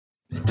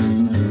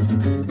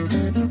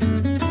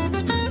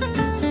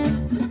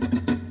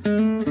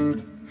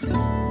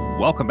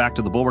Welcome back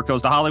to The Bulwark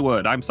Goes to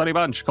Hollywood. I'm Sonny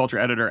Bunch, culture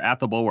editor at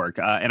The Bulwark,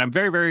 and I'm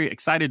very, very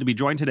excited to be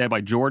joined today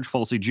by George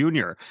Folsey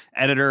Jr.,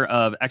 editor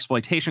of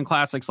exploitation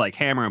classics like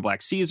Hammer and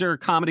Black Caesar,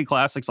 comedy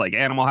classics like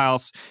Animal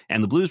House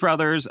and The Blues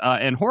Brothers,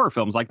 and horror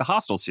films like the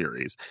Hostel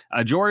series.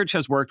 George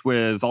has worked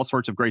with all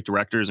sorts of great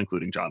directors,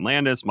 including John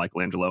Landis,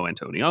 Michelangelo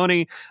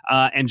Antonioni,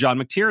 and John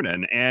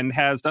McTiernan, and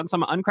has done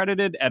some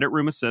uncredited edit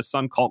room assists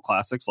on cult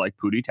classics like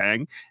Pootie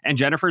Tang and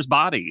Jennifer's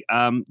Body.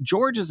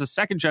 George is a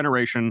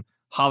second-generation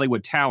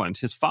Hollywood talent.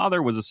 His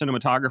father was a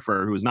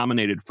cinematographer who was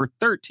nominated for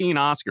 13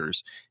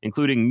 Oscars,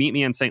 including Meet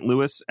Me in St.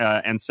 Louis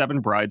and Seven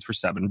Brides for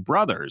Seven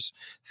Brothers.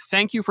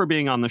 Thank you for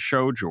being on the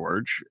show,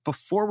 George.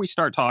 Before we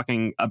start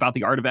talking about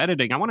the art of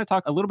editing, I want to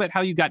talk a little bit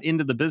how you got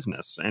into the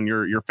business and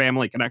your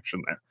family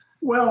connection there.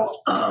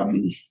 Well,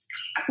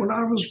 when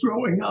I was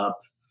growing up,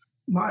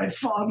 my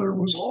father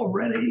was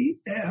already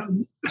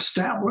an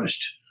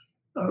established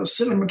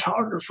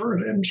cinematographer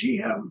at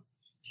MGM.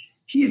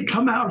 He had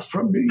come out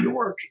from New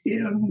York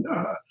in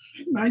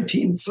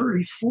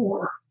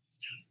 1934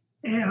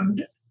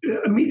 and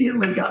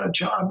immediately got a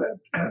job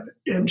at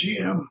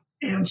MGM.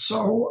 And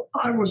so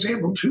I was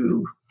able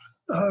to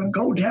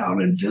go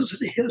down and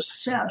visit his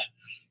set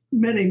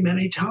many,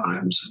 many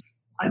times.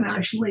 I'm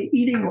actually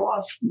eating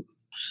off,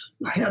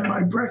 I had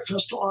my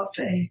breakfast off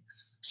a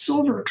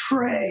silver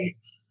tray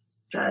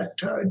that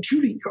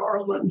Judy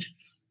Garland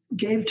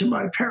gave to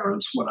my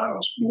parents when I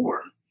was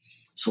born.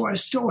 So I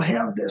still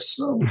have this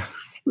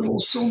little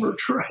silver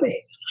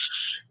tray.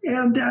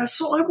 And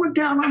so I went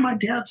down on my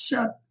dad's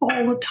set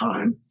all the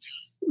time.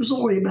 It was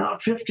only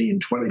about 15,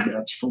 20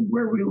 minutes from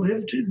where we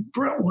lived in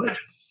Brentwood.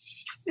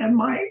 And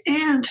my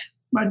aunt,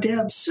 my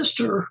dad's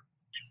sister,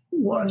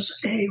 was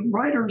a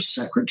writer's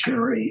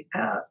secretary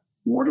at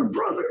Warner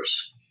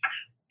Brothers.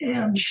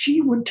 And she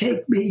would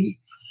take me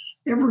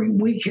every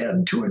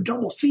weekend to a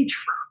double feature.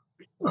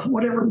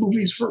 Whatever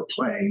movies were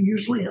playing,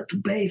 usually at the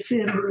Bay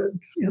Theater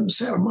in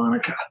Santa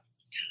Monica.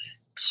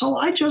 So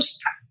I just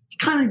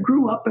kind of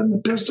grew up in the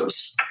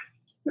business.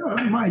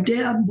 My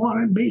dad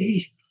wanted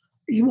me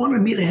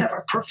to have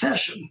a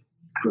profession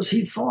because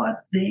he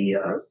thought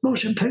the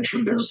motion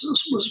picture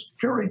business was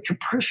very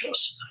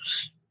capricious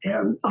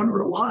and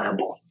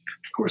unreliable.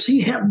 Of course,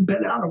 he hadn't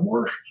been out of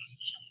work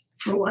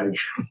for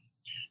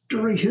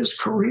during his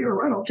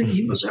career. I don't think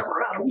he was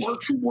ever out of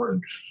work for more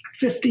than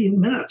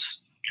 15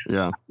 minutes.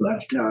 Yeah.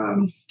 But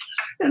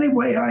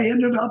anyway, I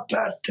ended up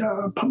at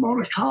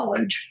Pomona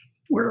College,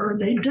 where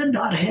they did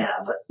not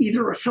have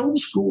either a film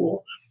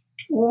school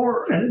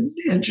or an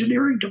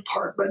engineering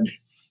department.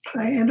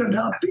 I ended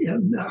up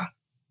in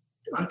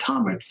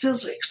atomic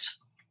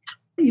physics,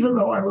 even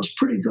though I was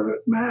pretty good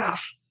at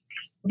math,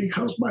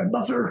 because my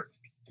mother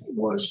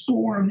was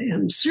born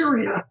in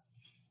Syria,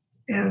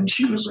 and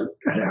she was an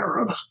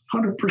Arab,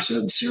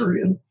 100%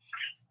 Syrian,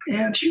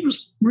 and she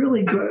was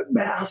really good at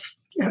math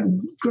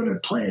and good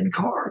at playing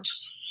cards.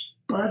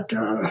 But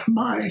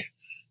my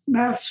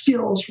math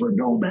skills were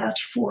no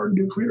match for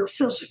nuclear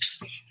physics.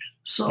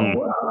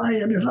 So I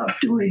ended up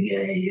doing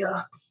a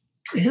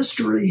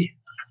history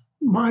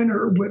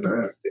minor with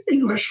an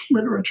English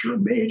literature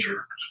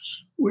major,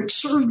 which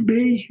served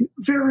me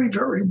very,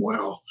 very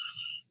well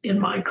in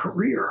my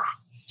career.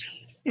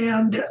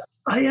 And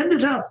I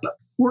ended up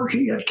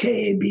working at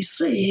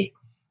KABC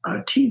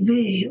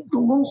TV, the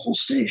local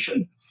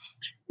station.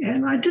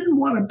 And I didn't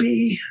want to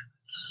be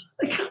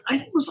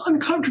I was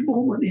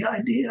uncomfortable with the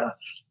idea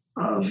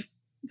of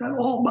that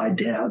all my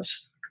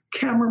dad's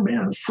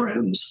cameraman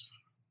friends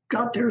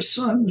got their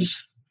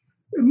sons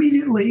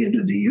immediately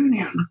into the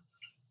union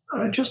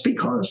just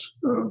because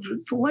of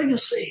the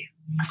legacy.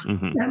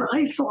 Mm-hmm. And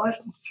I thought,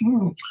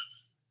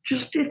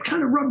 it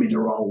kind of rubbed me the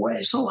wrong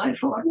way. So I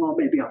thought, well,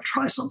 maybe I'll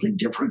try something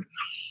different.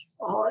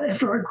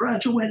 After I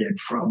graduated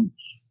from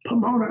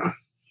Pomona,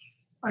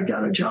 I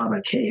got a job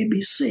at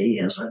KABC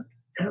as an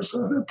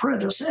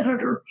apprentice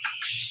editor,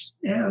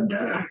 and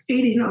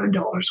 $89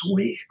 a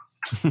week.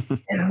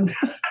 And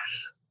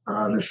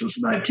this is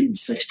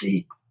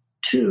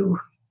 1962.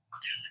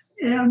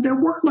 And I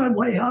worked my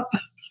way up.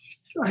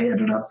 I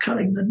ended up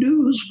cutting the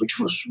news, which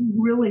was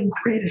really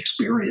great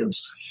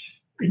experience.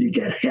 And you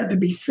had to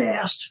be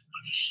fast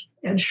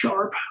and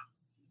sharp,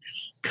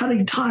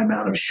 cutting time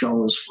out of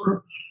shows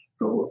for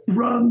the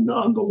run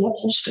on the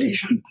local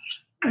station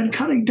and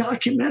cutting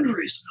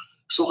documentaries.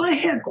 So I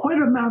had quite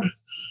an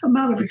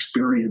amount of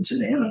experience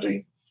in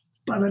editing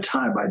by the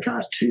time I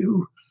got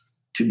to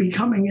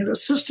becoming an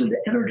assistant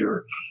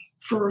editor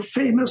for a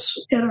famous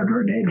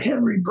editor named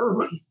Henry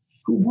Berman,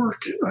 who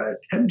worked at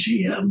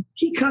MGM.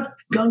 He cut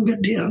Gunga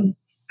Din,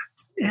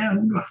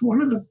 and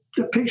one of the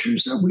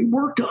pictures that we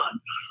worked on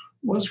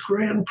was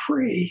Grand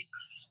Prix,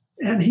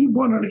 and he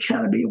won an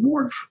Academy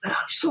Award for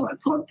that. So I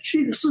thought,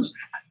 gee, this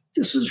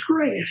is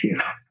great,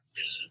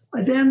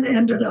 I then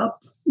ended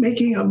up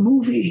making a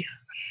movie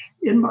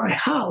in my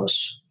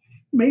house,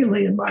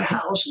 mainly in my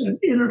house, and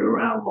in and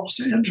around Los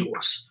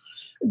Angeles.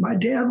 My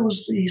dad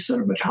was the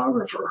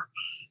cinematographer,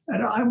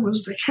 and I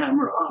was the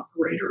camera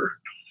operator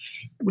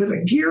with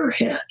a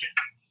gearhead,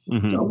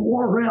 a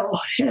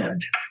Worrell head.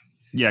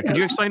 Yeah, could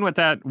you explain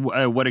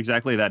what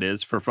exactly that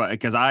is for fun?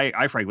 Because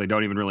I frankly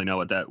don't even really know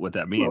what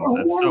that means. Well, a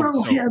That's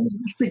Warrell head,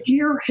 the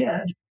gear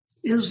head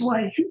is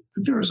like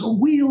there's a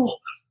wheel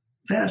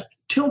that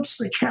tilts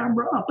the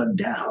camera up and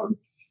down,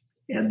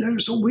 and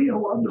there's a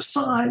wheel on the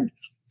side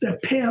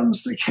that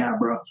pans the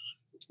camera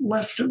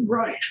left and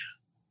right.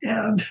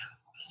 And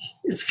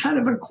it's kind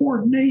of a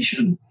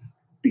coordination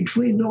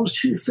between those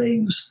two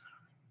things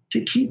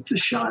to keep the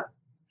shot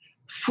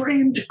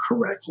framed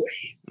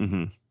correctly.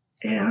 Mm-hmm.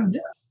 And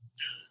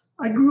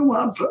I grew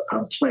up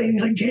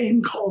playing a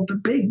game called The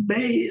Big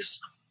Maze,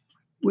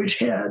 which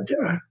had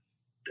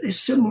a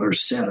similar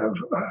set of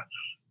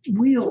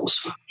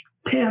wheels,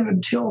 pan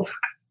and tilt.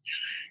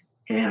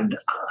 And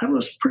I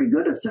was pretty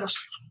good at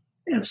this.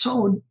 And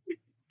so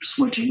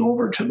switching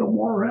over to the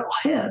Warrell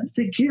head,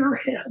 the gear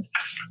head,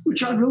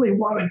 which I really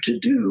wanted to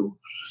do,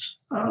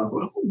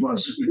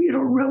 was,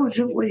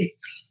 relatively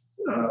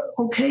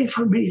okay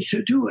for me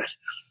to do it.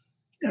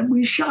 And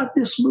we shot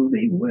this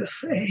movie with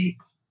a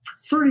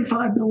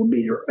 35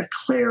 millimeter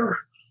Eclair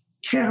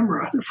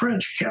camera, the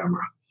French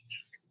camera,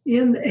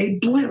 in a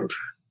blimp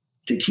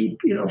to keep,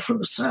 for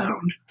the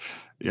sound.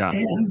 Yeah.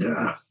 And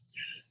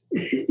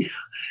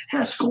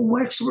Haskell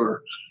Wexler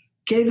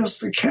gave us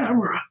the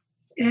camera,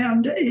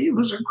 and it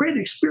was a great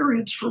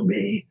experience for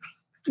me.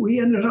 We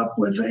ended up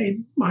with a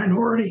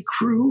minority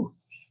crew,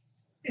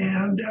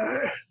 and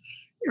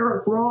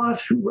Eric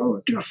Roth, who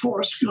wrote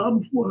Forrest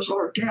Gump, was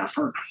our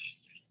gaffer.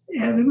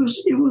 And it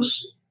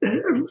was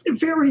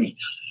very,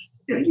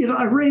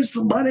 I raised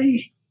the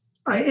money,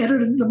 I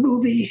edited the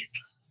movie,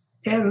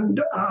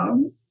 and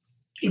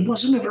it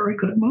wasn't a very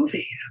good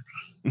movie,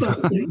 but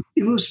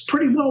it was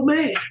pretty well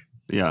made.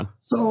 Yeah.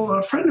 So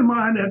a friend of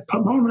mine at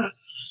Pomona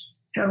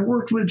had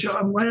worked with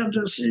John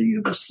Landis in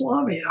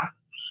Yugoslavia,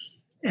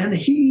 and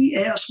he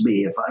asked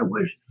me if I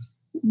would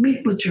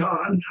meet with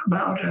John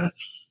about a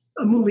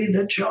movie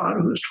that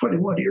John, who was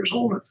 21 years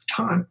old at the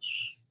time,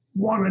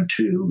 wanted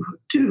to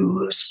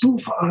do a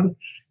spoof on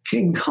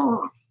King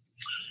Kong.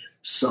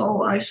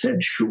 So I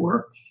said,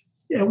 sure.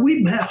 And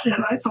we met,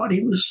 and I thought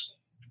he was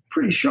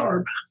pretty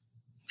sharp.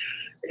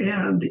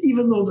 And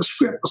even though the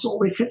script was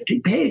only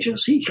 50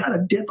 pages, he kind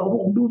of did the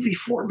whole movie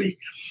for me,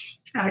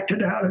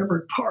 acted out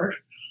every part.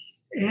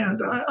 And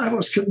I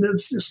was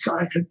convinced this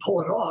guy could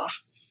pull it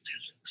off.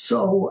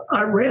 So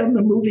I ran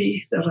the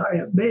movie that I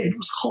had made. It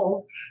was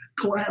called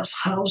Glass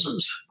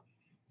Houses.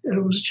 And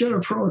it was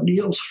Jennifer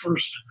O'Neill's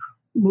first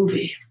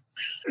movie.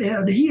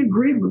 And he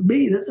agreed with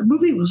me that the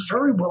movie was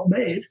very well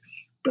made,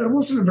 but it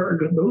wasn't a very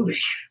good movie.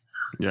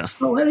 Yeah.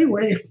 So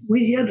anyway,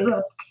 we ended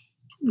up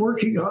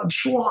working on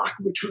Schlock,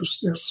 which was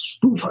this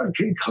spoof on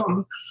King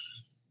Kong.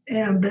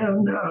 And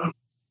then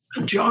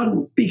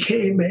John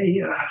became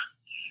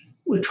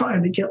was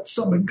trying to get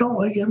someone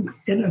going and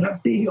ended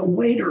up being a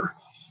waiter.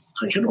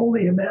 I can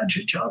only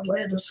imagine John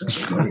Landis as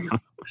a waiter.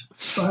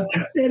 But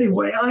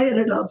anyway, I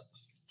ended up,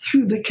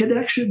 through the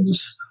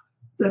connections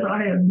that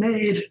I had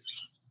made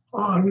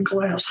on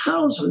Glass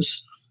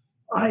Houses,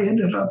 I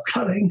ended up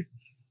cutting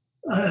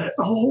a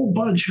whole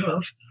bunch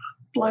of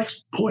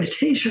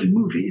blaxploitation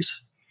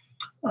movies.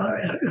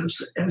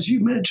 As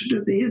you mentioned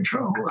in the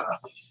intro,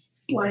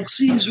 Black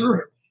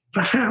Caesar,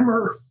 The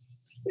Hammer,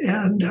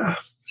 and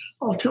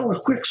I'll tell a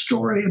quick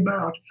story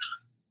about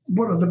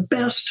one of the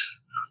best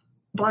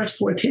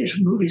blaxploitation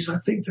movies I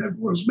think that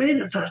was made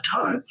at that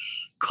time,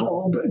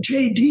 called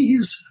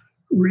J.D.'s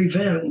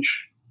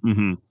Revenge.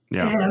 Mm-hmm.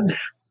 Yeah. And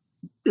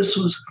this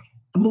was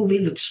a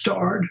movie that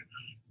starred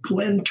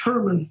Glenn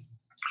Turman.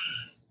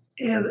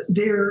 And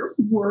there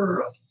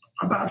were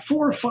about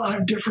 4 or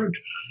 5 different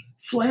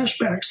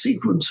flashback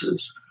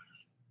sequences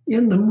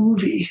in the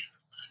movie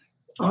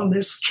on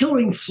this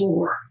killing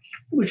floor,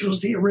 which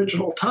was the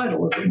original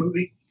title of the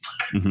movie.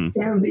 Mm-hmm.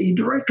 And the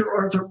director,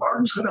 Arthur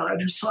Barnes, and I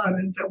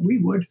decided that we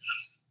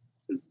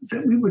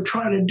would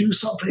try to do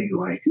something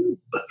like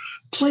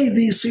play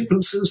these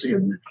sequences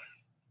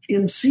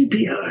in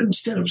sepia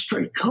instead of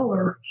straight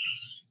color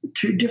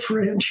to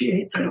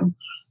differentiate them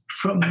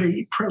from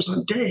the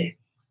present day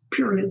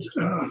period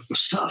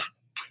stuff.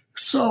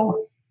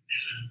 So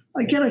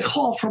I get a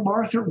call from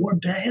Arthur one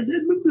day, and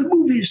the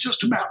movie is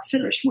just about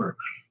finished.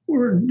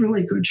 We're in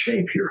really good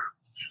shape here.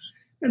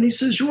 And he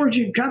says, George,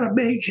 you've got to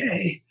make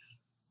a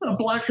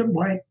black and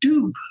white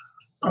dupe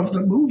of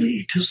the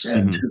movie to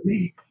send to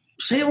the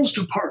sales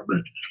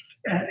department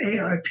at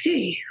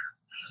AIP.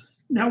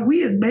 Now,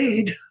 we had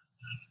made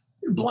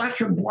black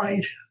and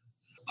white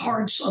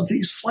parts of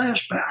these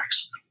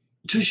flashbacks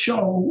to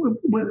show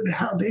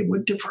how they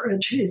would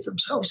differentiate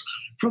themselves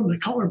from the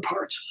color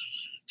parts.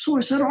 So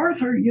I said,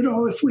 Arthur,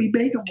 if we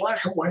make a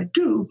black and white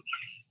dupe,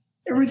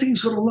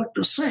 everything's going to look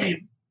the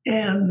same.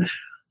 And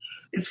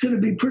it's going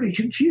to be pretty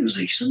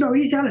confusing. So no,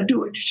 you got to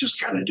do it. You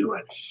just got to do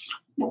it.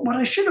 But what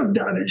I should have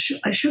done is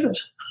I should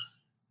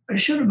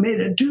have made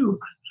a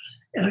dupe,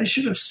 and I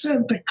should have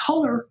sent the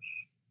color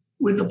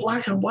with the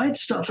black and white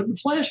stuff and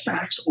the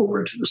flashbacks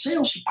over to the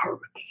sales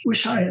department.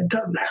 Wish I had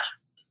done that.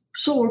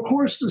 So of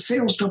course the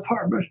sales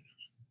department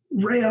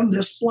ran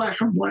this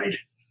black and white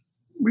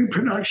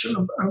reproduction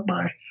of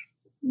my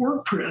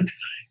work print,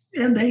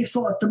 and they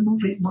thought the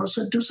movie was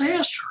a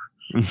disaster.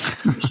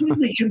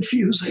 Completely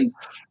confusing.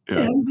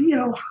 Yeah. And,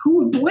 who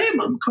would blame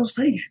them? Because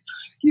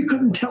you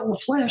couldn't tell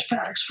the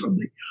flashbacks from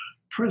the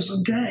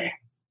present day.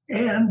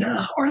 And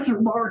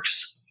Arthur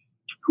Marks,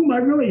 whom I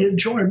really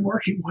enjoyed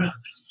working with,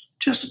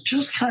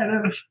 just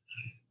kind of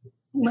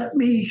let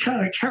me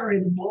kind of carry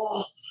the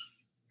ball.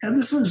 And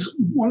this is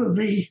one of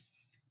the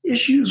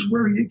issues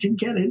where you can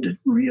get into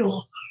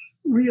real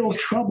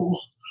trouble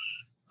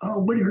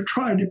when you're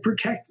trying to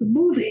protect the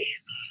movie.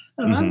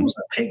 And I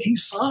wasn't taking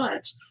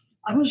sides.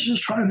 I was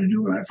just trying to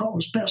do what I thought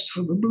was best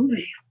for the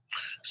movie.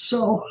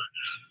 So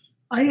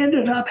I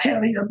ended up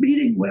having a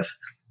meeting with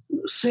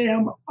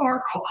Sam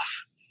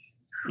Arkoff,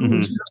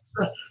 who's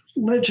the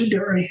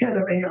legendary head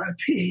of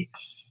AIP.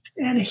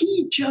 And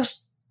he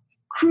just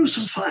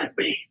crucified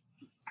me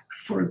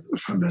for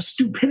the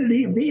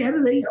stupidity of the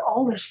editing,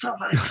 all this stuff.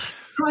 I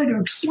tried to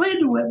explain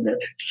to him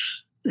that,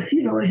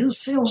 his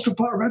sales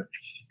department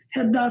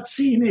had not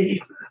seen a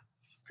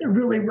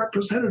really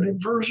representative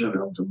version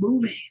of the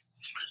movie.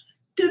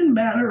 Didn't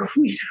matter.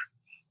 We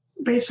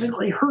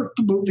basically hurt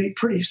the movie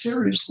pretty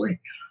seriously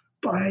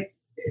by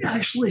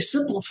actually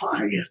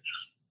simplifying it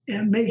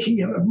and making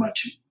it a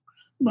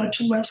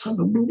much less of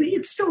a movie.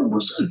 It still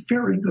was a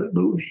very good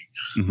movie.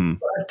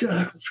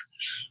 But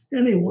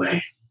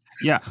anyway.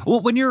 Yeah.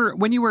 Well, when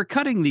you were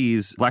cutting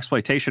these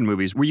blaxploitation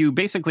movies, were you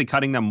basically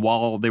cutting them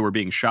while they were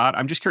being shot?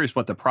 I'm just curious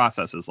what the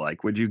process is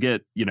like. Would you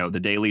get, the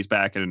dailies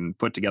back and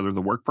put together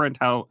the work print?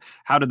 How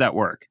did that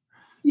work?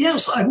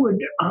 Yes, I would.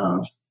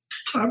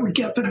 I would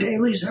get the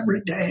dailies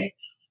every day,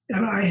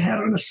 and I had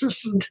an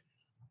assistant,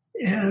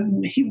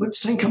 and he would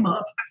sync them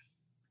up.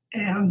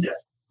 And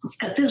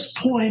at this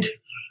point,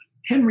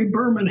 Henry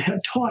Berman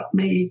had taught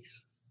me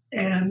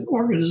an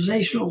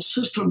organizational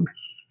system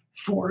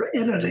for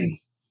editing,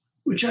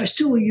 which I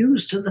still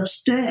use to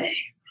this day.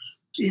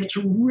 It's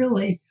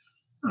really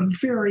a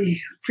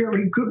very,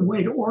 very good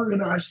way to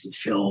organize the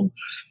film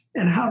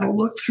and how to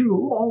look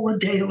through all the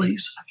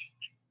dailies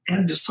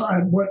and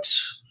decide what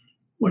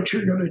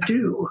you're going to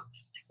do.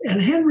 And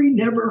Henry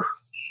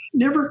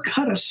never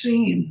cut a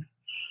scene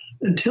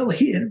until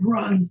he had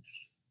run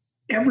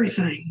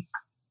everything,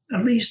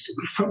 at least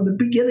from the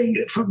beginning,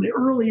 from the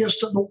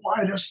earliest and the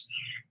widest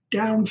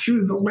down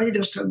through the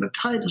latest and the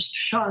tightest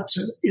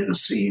shots in a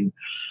scene.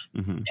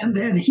 And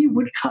then he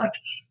would cut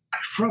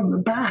from the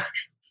back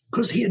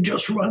because he had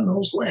just run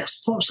those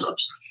last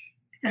close-ups.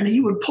 And he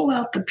would pull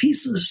out the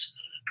pieces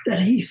that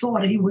he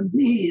thought he would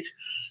need.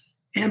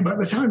 And by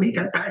the time he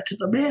got back to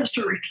the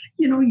master,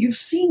 you've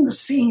seen the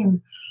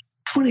scene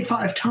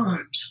 25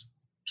 times.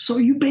 So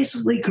you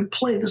basically could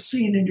play the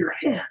scene in your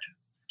head.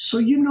 So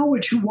you know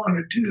what you want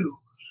to do.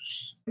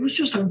 It was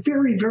just a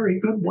very, very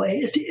good way.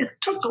 It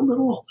took a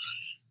little,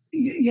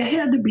 you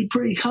had to be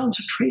pretty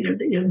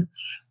concentrated in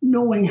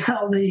knowing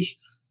how the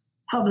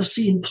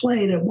scene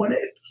played and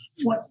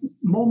what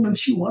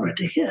moments you wanted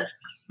to hit.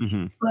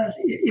 But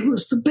it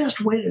was the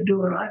best way to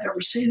do it I've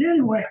ever seen.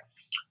 Anyway,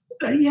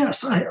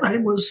 yes, I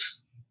was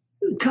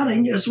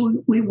cutting as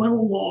we went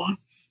along,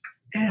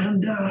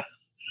 and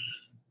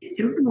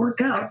it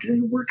worked out.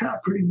 It worked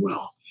out pretty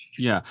well.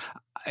 Yeah.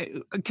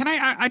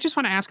 I just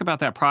want to ask about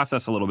that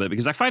process a little bit,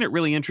 because I find it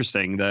really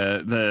interesting,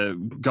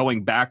 the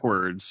going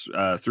backwards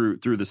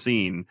through the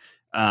scene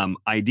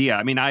idea.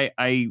 I mean, I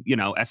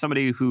as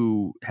somebody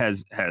who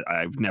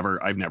I've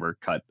never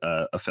cut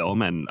a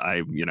film, and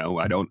I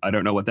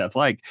don't know what that's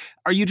like.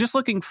 Are you just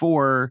looking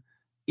for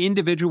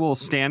individual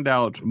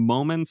standout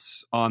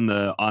moments on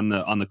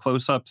the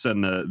close-ups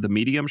and the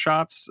medium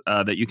shots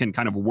that you can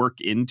kind of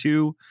work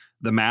into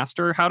the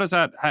master? How does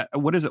that?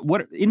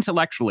 What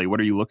intellectually? What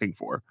are you looking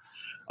for?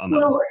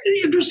 Well,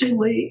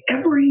 interestingly,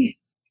 every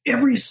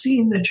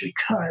scene that you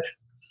cut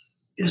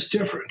is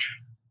different.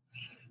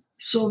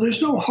 So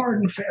there's no hard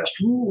and fast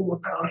rule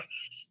about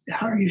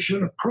how you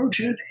should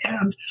approach it.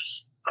 And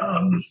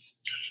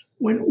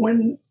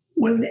when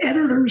the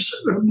editors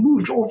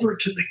moved over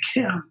to the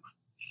chem,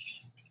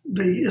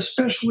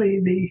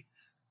 especially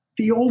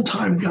the old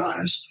time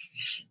guys,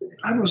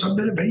 I was a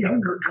bit of a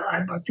younger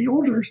guy, but the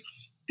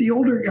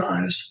older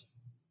guys,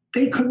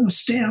 they couldn't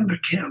stand the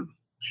chem,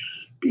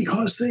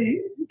 because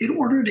in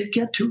order to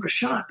get to a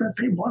shot that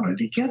they wanted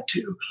to get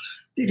to,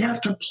 they'd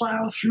have to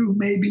plow through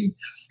maybe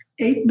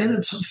 8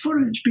 minutes of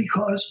footage,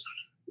 because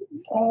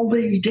all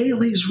the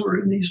dailies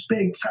were in these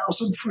big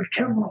 1,000-foot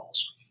chem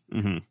rolls.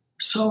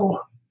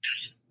 So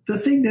the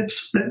thing that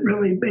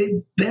really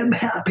made them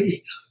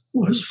happy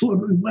was when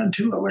we went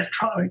to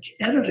electronic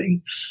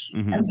editing.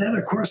 And then,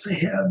 of course, they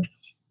had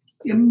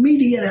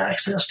immediate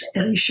access to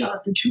any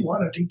shot that you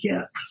wanted to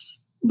get,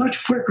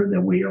 much quicker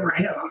than we ever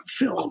had on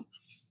film.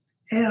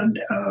 And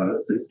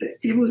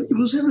it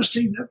was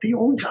interesting that the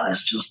old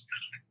guys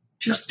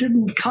just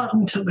didn't cut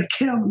into the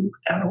chem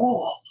at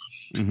all.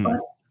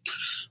 But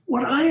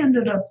what I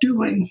ended up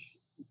doing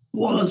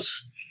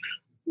was,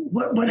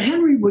 what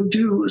Henry would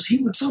do is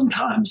he would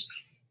sometimes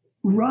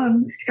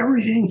run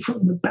everything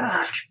from the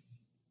back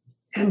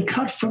and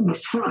cut from the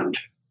front.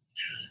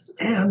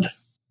 And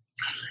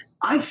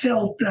I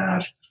felt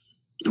that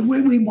the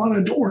way we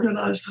wanted to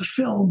organize the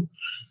film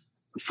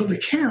for the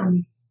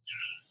chem,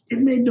 it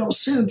made no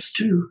sense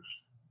to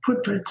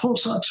put the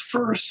close-ups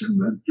first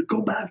and then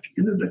go back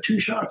into the 2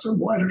 shots and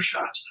wider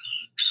shots.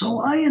 So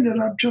I ended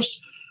up just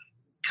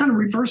kind of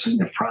reversing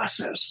the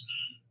process.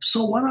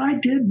 So what I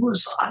did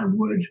was I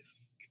would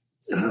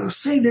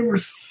say there were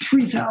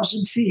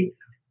 3,000 feet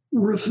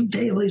worth of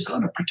dailies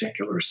on a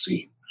particular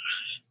scene.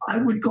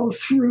 I would go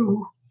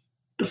through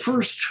the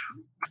first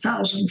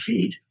 1,000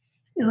 feet,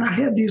 and I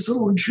had these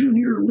little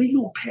junior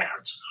legal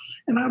pads,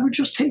 and I would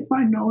just take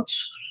my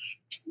notes,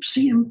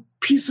 seeing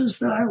pieces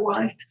that I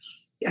liked,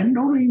 and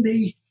noting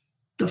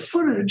the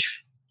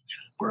footage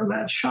where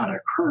that shot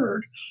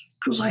occurred,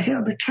 because I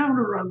had the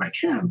counter on the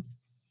chem,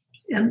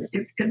 and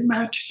it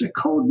matched the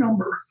code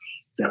number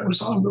that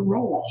was on the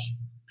roll.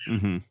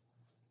 Mm-hmm.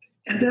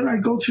 And then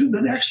I'd go through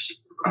the next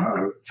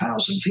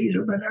 1,000 feet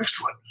of the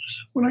next one.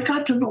 When I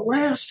got to the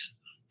last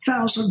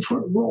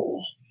 1,000-foot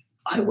roll,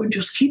 I would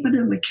just keep it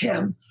in the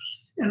chem,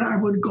 and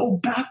I would go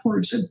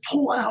backwards and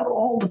pull out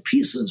all the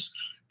pieces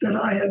that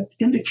I had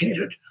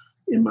indicated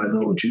in my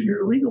little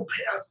junior legal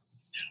pad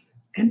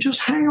and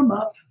just hang them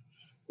up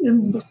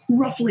in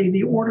roughly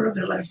the order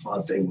that I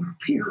thought they would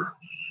appear.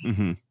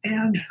 Mm-hmm.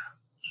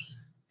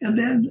 And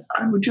then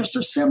I would just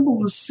assemble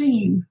the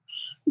scene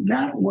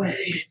that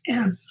way.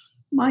 And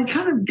my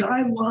kind of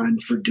guideline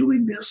for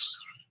doing this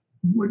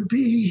would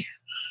be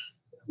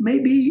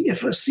maybe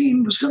if a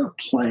scene was going to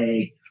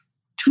play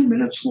 2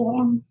 minutes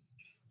long,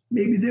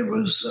 maybe there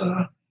was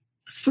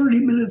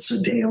 30 minutes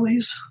of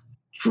dailies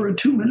for a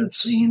 2-minute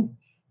scene,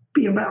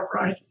 be about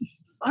right.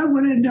 I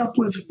would end up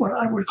with what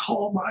I would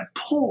call my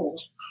pull,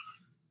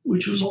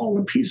 which was all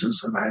the pieces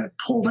that I had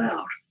pulled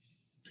out.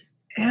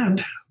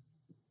 And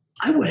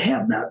I would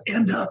have that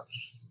end up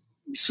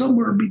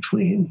somewhere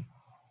between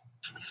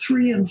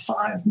 3 and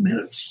 5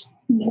 minutes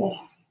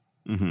long.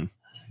 Mm-hmm.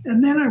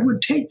 And then I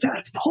would take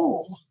that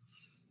pull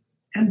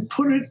and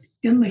put it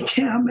in the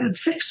chem and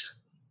fix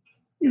it.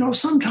 You know,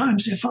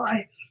 sometimes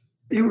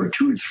there were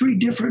 2 or 3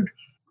 different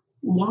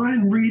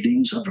line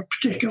readings of a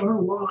particular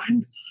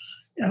line,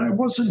 and I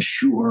wasn't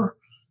sure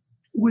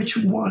which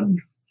one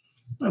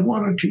I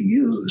wanted to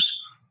use,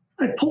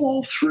 I'd pull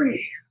all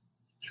 3.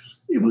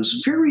 It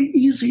was very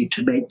easy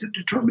to make the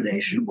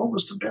determination what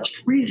was the best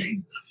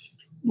reading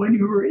when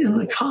you were in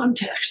the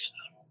context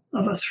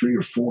of a 3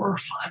 or 4 or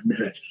 5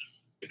 minute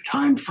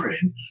time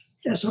frame,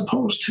 as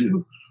opposed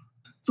to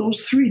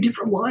those 3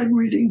 different line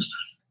readings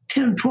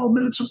 10, 12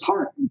 minutes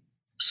apart.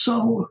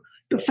 So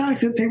the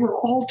fact that they were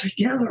all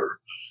together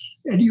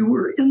and you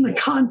were in the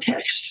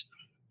context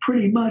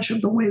pretty much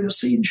of the way the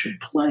scene should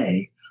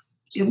play,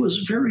 it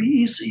was very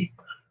easy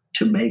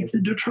to make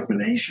the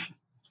determination.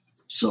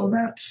 So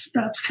that's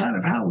kind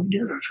of how we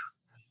did it.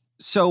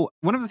 So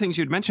one of the things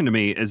you'd mentioned to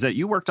me is that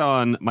you worked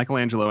on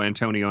Michelangelo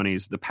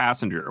Antonioni's The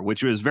Passenger,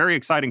 which was very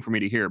exciting for me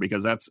to hear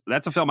because that's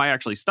a film I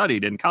actually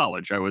studied in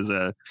college. I was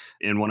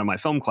in one of my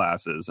film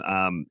classes,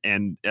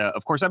 and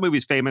of course that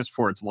movie's famous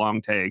for its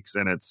long takes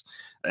and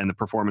the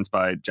performance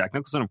by Jack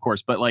Nicholson, of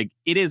course. But like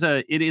it is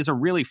a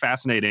really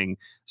fascinating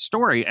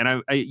story,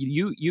 and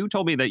you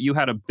told me that you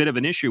had a bit of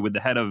an issue with the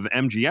head of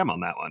MGM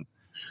on that one.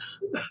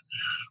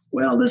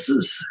 Well, this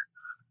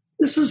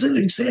is an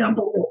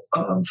example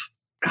of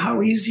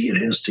how easy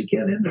it is to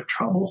get into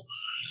trouble.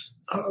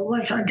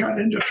 Like I got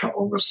into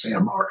trouble with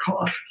Sam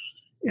Markoff,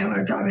 and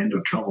I got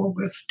into trouble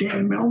with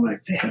Dan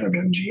Melnick, the head of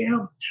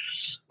MGM.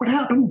 What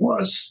happened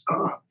was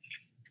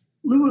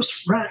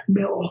Louis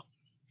Rackbill,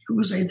 who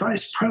was a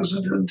vice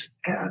president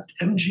at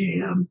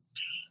MGM,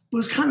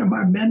 was kind of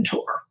my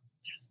mentor.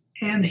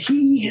 And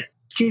he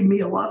gave me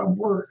a lot of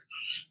work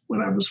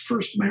when I was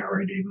first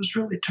married. He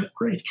really took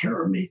great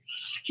care of me.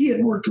 He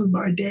had worked with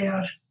my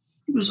dad.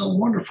 He was a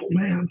wonderful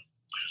man.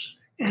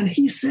 And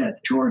he said,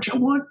 George, I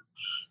want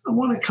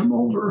to come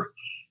over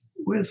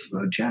with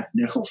Jack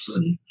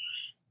Nicholson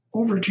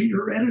over to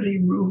your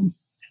editing room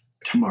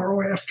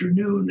tomorrow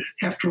afternoon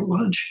after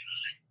lunch.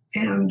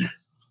 And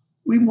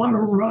we want to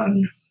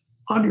run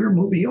on your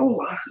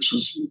moviola. This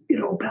was,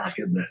 back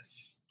in the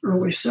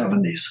early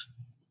 70s.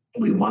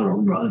 We want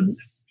to run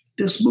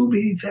this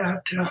movie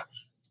that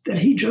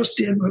he just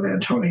did with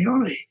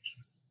Antonioni.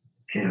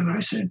 And I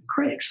said,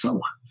 great. So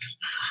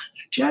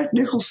Jack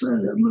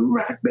Nicholson and Lou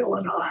Rackbill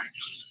and I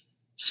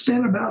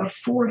spent about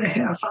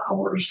 4.5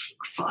 hours,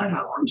 5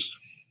 hours,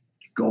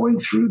 going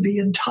through the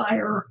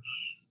entire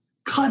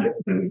cut,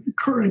 the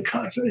current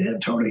cut that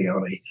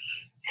Antonioni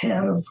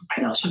had of The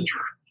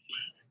Passenger.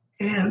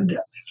 And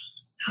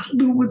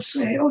Lou would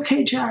say,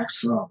 okay, Jack,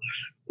 so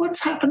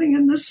what's happening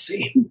in this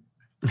scene?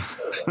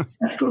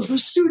 Because the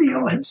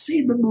studio had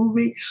seen the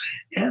movie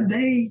and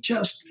they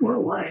just were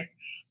like,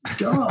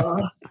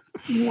 duh,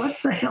 what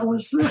the hell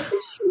is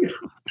this?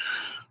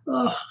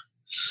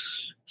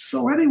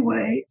 So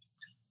anyway,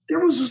 there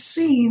was a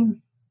scene,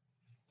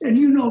 and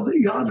that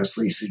you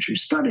obviously, since you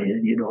studied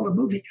it, you know the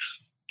movie.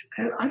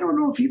 And I don't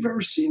know if you've ever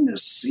seen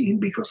this scene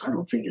because I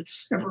don't think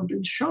it's ever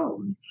been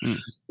shown.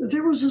 But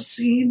there was a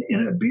scene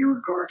in a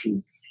beer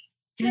garden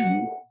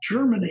in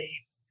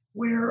Germany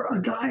where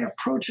a guy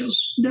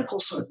approaches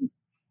Nicholson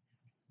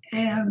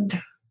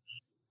and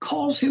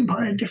calls him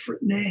by a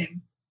different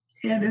name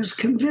and is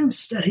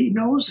convinced that he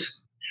knows him.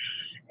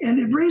 And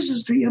it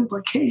raises the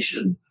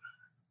implication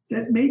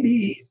that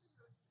maybe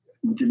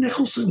the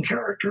Nicholson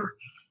character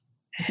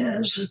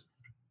has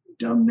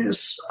done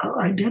this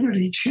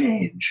identity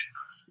change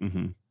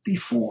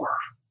before.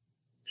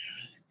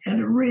 And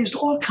it raised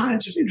all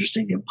kinds of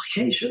interesting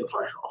implications,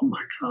 like, oh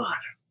my God.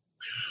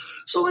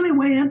 So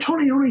anyway,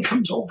 Antonioni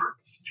comes over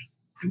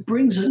and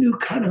brings a new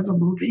cut of the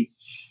movie,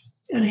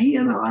 and he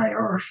and I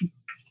are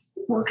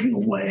working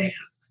away,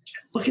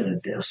 looking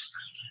at this.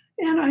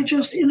 And I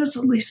just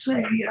innocently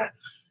say,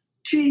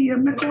 gee,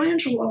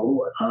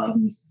 Michelangelo,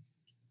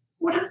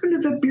 what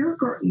happened to the beer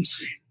garden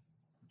scene?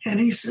 And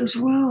he says,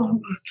 well,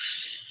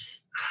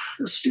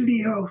 the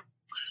studio,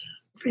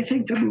 they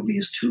think the movie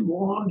is too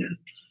long and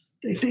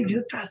they think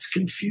that that's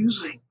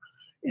confusing.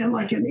 And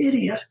like an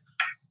idiot,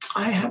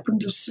 I happen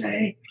to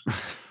say,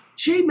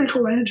 gee,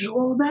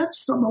 Michelangelo,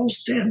 that's the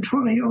most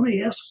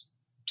Antonioni-esque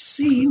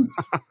scene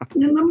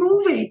in the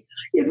movie.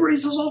 It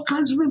raises all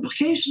kinds of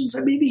implications.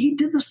 And maybe he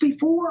did this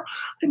before.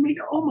 I mean,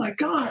 oh my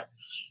God.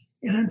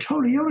 And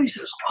Antonioni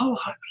says, oh,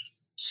 I'm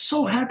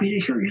so happy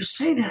to hear you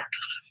say that.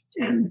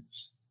 And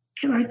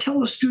can I tell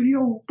the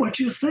studio what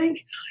you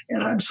think?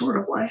 And I'm sort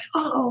of like,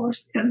 oh,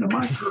 it's the end of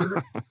my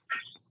career.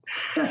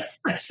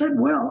 I said,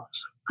 well,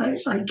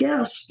 I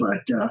guess,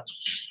 but,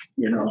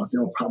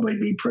 they'll probably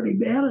be pretty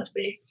mad at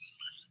me.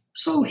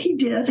 So he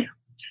did.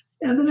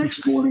 And the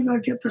next morning, I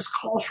get this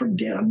call from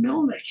Dan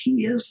Melnick.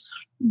 He is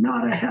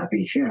not a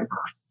happy camper.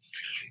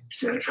 He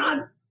said,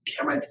 God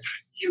damn it,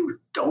 you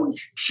don't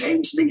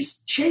change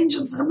these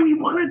changes that we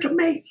wanted to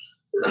make.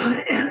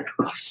 And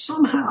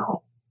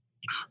somehow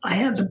I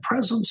had the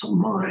presence of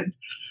mind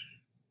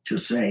to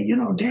say,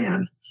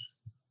 Dan,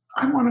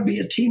 I want to be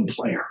a team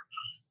player.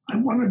 I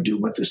want to do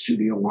what the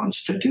studio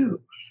wants to do.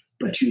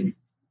 But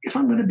if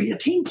I'm going to be a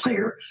team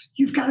player,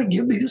 you've got to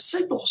give me the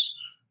signals.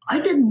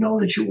 I didn't know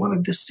that you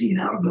wanted this scene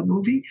out of the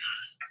movie.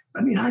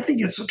 I mean, I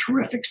think it's a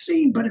terrific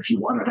scene, but if you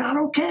want it out,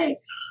 okay.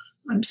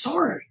 I'm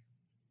sorry.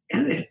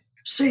 And it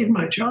saved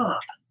my job.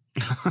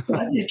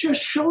 But it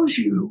just shows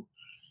you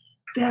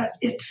that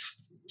it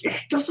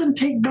doesn't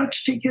take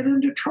much to get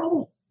into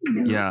trouble.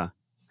 Yeah.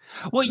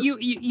 Well,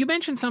 you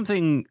mentioned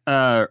something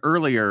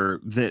earlier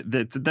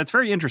that's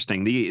very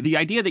interesting. The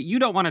idea that you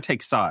don't want to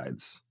take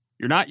sides.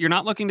 You're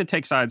not looking to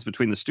take sides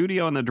between the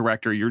studio and the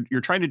director.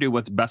 You're trying to do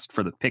what's best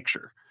for the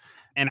picture.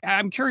 And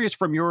I'm curious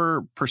from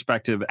your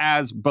perspective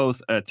as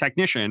both a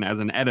technician, as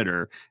an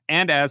editor,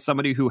 and as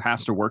somebody who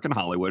has to work in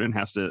Hollywood and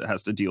has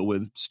to deal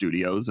with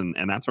studios and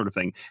that sort of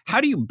thing.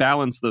 How do you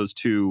balance those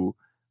two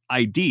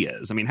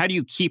ideas? I mean, how do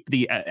you keep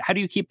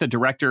the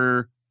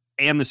director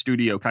and the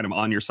studio kind of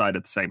on your side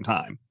at the same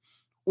time?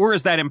 Or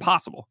is that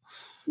impossible?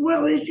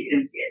 Well,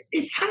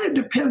 it kind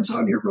of depends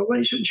on your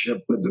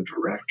relationship with the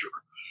director.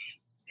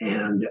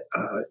 And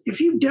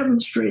if you've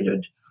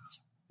demonstrated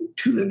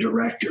to the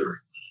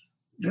director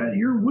that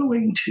you're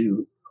willing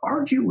to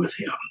argue with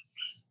him,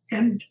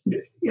 and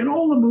in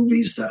all the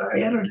movies that I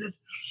edited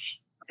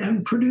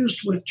and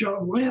produced with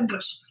John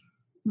Landis,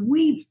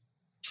 we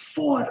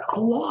fought a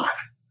lot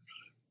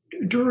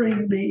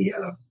during the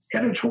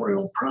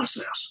editorial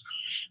process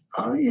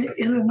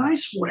in a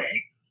nice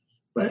way,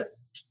 but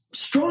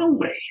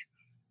strongly.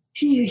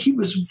 He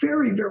was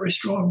very, very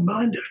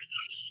strong-minded.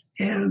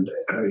 And,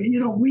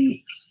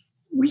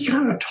 we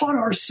kind of taught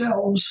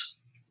ourselves,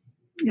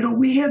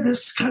 we had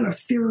this kind of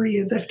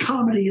theory that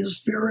comedy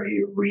is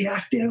very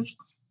reactive.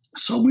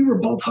 So we were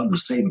both on the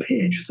same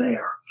page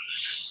there.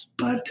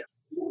 But,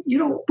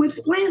 with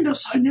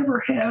Landis,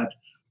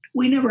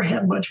 we never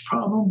had much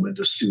problem with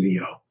the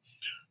studio.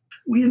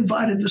 We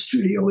invited the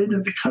studio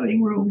into the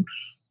cutting room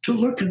to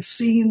look at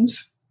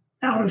scenes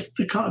out of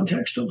the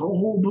context of the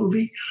whole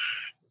movie.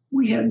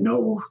 We had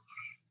no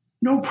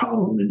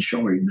problem in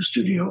showing the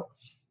studio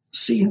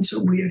scenes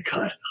that we had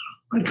cut.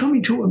 On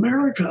Coming to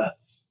America,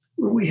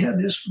 where we had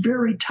this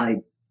very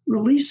tight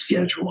release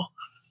schedule,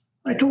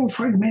 I told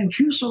Frank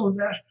Mancuso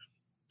that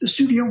the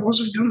studio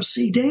wasn't going to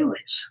see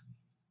dailies.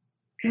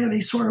 And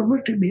he sort of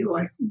looked at me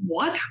like,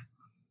 what?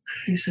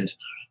 He said,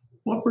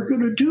 what we're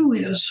going to do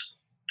is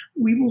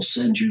we will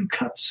send you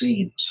cut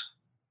scenes.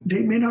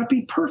 They may not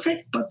be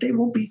perfect, but they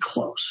will be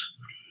close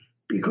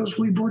because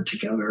we've worked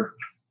together,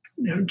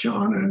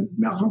 John and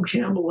Malcolm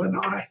Campbell and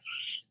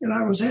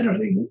I was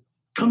editing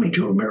Coming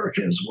to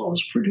America as well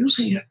as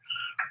producing it.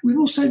 We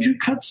will send you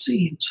cut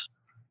scenes.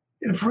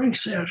 And Frank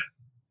said,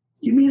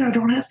 you mean I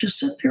don't have to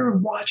sit there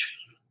and watch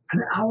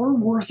an hour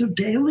worth of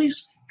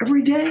dailies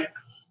every day?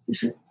 He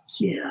said,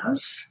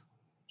 yes.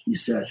 He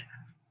said,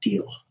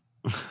 deal.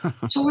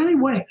 So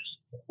anyway,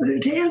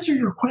 to answer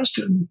your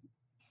question,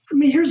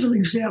 here's an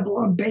example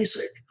on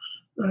Basic,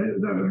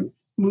 the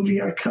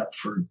movie I cut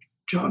for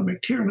John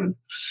McTiernan.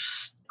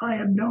 I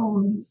had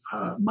known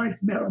Mike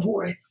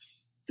Medavoy,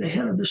 the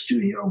head of the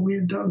studio. We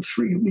had done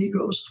Three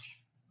Amigos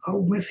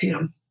with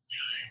him.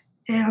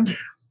 And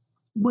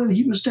when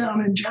he was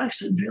down in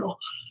Jacksonville,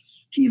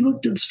 he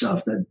looked at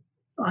stuff that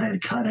I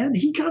had cut, and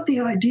he got the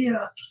idea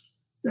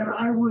that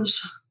I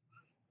was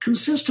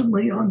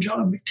consistently on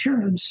John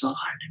McTiernan's side.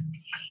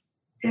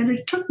 And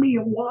it took me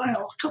a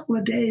while, a couple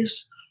of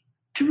days,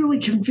 to really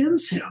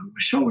convince him,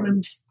 showing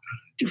him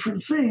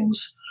different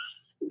things,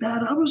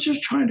 that I was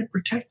just trying to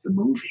protect the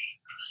movie.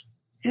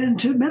 And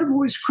to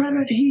Medavoy's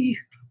credit, he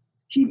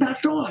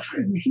backed off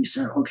and he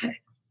said, "Okay,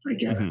 I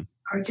get it.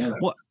 I get it."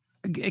 Well,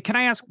 can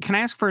I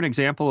ask for an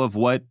example of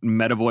what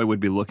Medavoy would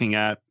be looking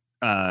at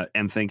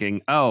and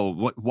thinking,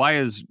 "Oh, why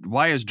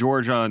is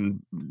George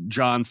on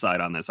John's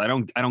side on this? I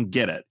don't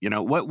get it." You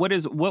know, what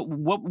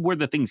were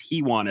the things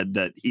he wanted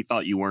that he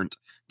thought you weren't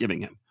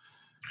giving him?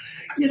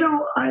 You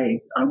know, I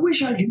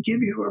wish I could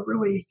give you a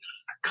really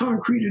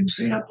concrete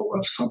example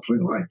of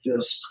something like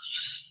this,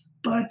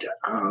 but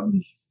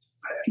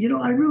you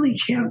know, I really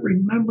can't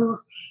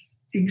remember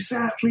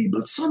exactly.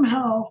 But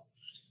somehow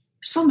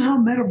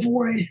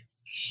Medavoy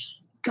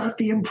got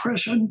the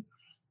impression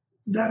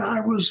that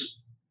I was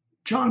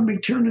John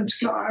McTiernan's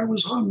guy. I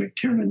was on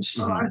McTiernan's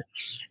side,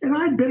 and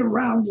I'd been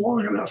around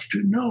long enough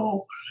to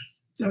know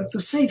that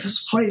the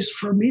safest place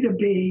for me to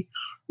be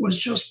was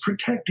just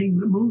protecting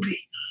the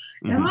movie.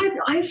 And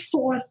I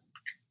thought,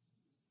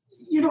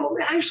 you know,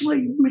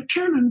 actually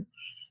McTiernan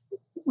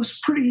was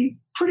pretty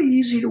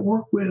easy to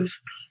work with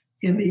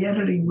in the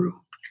editing room.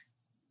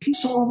 He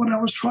saw what I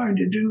was trying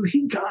to do.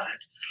 He got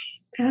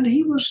it, and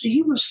he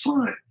was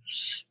fine.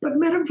 But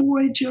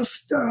Medavoy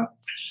just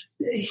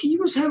he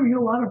was having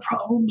a lot of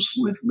problems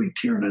with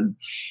McTiernan,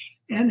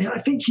 and I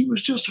think he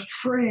was just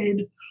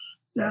afraid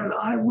that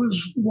I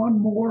was one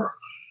more,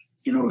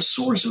 you know,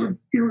 source of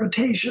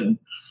irritation,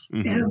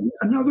 and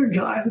another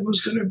guy that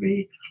was going to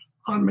be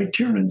on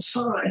McTiernan's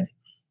side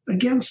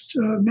against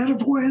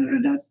Medavoy,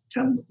 and that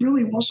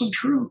really wasn't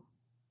true.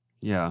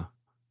 Yeah.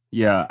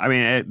 I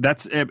mean,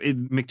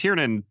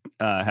 McTiernan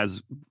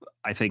has,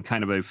 I think,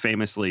 kind of a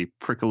famously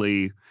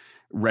prickly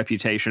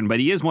reputation, but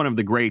he is one of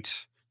the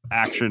great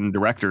action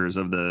directors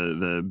of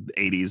the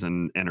 80s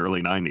and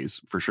early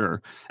 90s for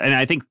sure. And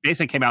I think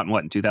Basic came out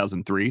in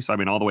 2003. So I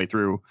mean, all the way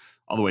through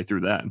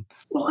then.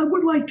 Well, I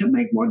would like to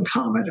make one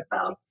comment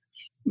about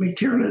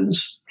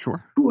McTiernan's,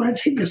 who I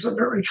think is a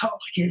very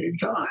complicated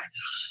guy.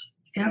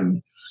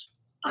 And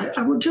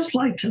I would just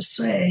like to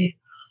say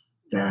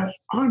that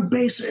on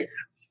Basic,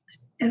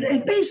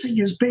 and Basic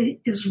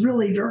is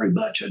really very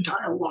much a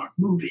dialogue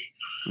movie,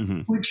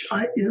 which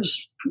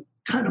is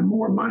kind of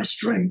more my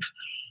strength.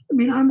 I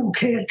mean, I'm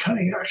okay at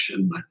cutting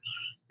action,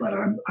 but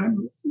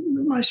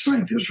my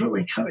strength is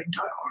really cutting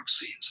dialogue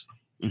scenes.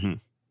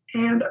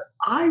 And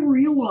I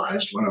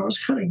realized when I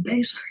was cutting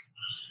Basic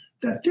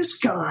that this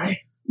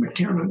guy,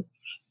 McTiernan,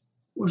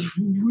 was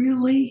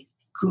really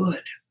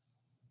good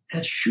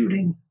at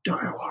shooting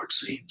dialogue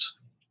scenes.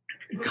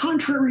 And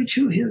contrary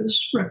to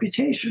his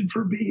reputation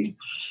for being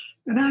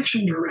an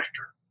action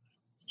director,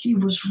 he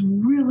was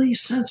really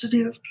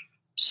sensitive,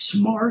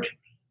 smart,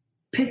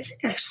 picked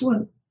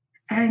excellent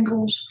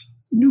angles,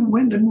 knew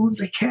when to move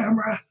the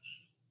camera,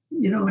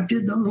 you know,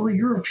 did the little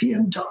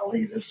European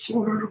dolly that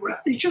floated around.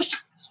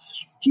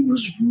 He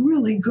was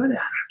really good at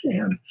it.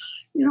 And,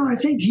 you know, I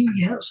think he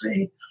has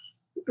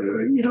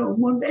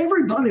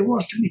everybody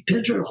wants to be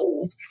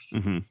pigeonholed.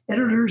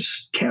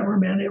 Editors,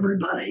 cameramen,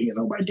 everybody. You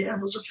know, my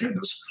dad was a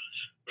famous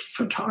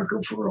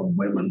photographer of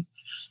women,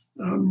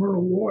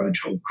 Myrtle Lloyd,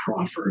 Joe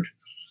Crawford.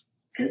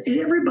 And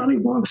everybody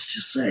wants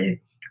to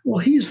say, well,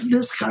 he's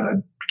this kind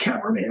of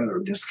cameraman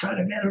or this kind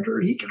of editor.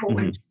 He can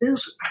only do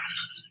this.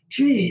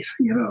 Geez,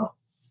 you know,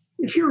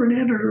 if you're an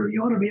editor,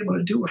 you ought to be able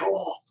to do it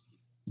all.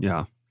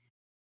 Yeah.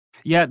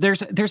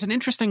 There's an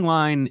interesting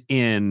line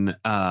in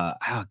I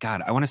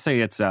want to say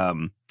it's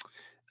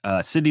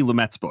Sidney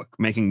Lumet's book,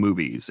 Making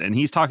Movies, and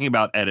he's talking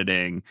about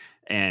editing,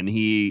 and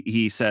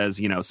he says,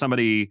 you know,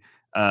 somebody,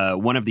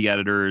 one of the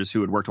editors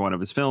who had worked on one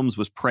of his films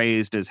was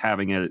praised as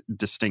having a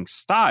distinct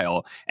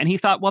style, and he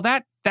thought, well,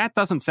 that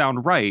doesn't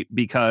sound right,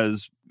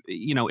 because,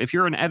 you know, if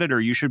you're an editor,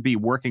 you should be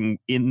working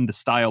in the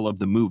style of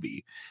the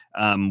movie,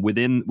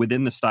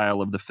 within the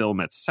style of the film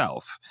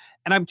itself.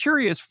 And I'm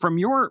curious, from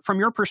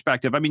your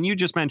perspective, I mean, you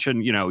just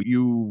mentioned, you know,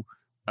 you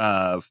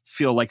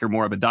feel like you're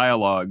more of a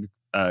dialogue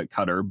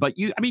cutter, but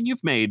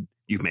you've made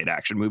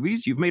action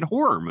movies, you've made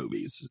horror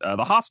movies,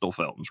 the Hostel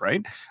films,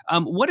 right?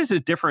 What is the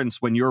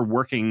difference when you're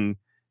working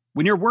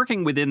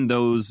within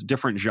those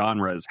different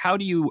genres? How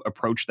do you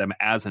approach them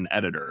as an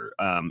editor,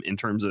 in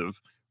terms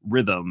of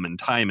rhythm and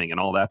timing and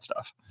all that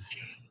stuff?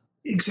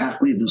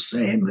 Exactly the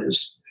same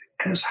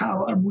as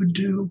how I would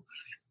do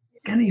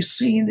any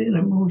scene in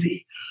a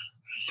movie.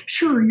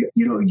 Sure, you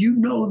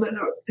know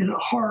that in a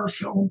horror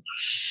film,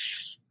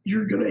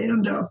 you're going to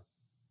end up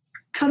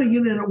cutting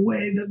it in a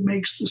way that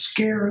makes the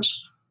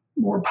scares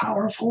more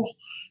powerful,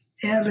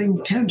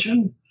 adding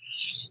tension.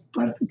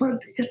 But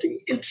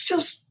it's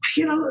just,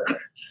 you know,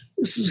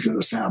 this is going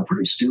to sound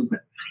pretty stupid,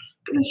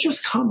 but it's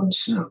just common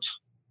sense.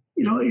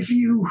 You know,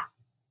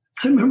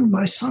 I remember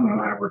my son and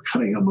I were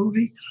cutting a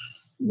movie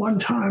one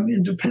time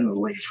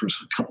independently for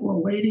a couple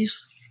of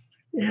ladies,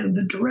 and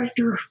the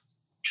director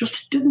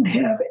just didn't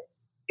have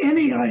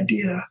any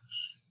idea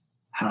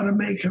how to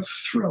make a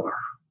thriller.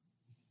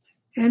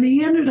 And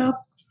he ended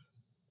up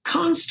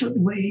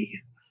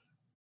constantly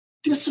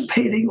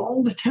dissipating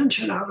all the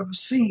tension out of a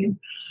scene,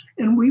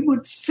 and we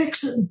would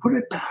fix it and put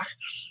it back.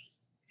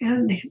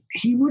 And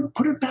he would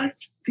put it back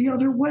the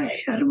other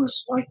way. And it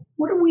was like,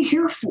 what are we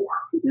here for?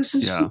 This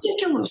is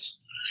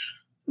ridiculous.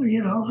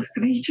 You know, I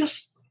mean,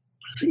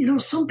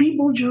 some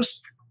people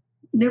just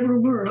never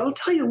learn. I'll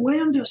tell you,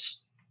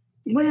 Landis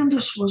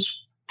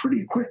was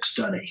pretty quick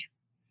study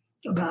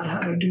about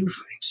how to do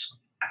things.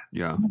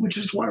 Yeah. Which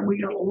is why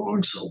we got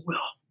along so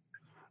well.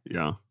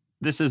 Yeah.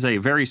 This is a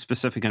very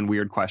specific and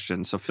weird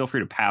question, so feel free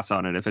to pass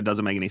on it if it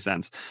doesn't make any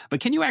sense. But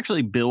can you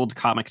actually build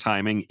comic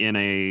timing in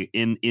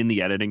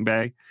the editing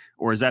bay,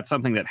 or is that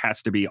something that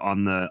has to be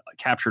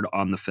captured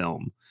on the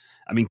film?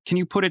 I mean, can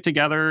you put it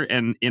together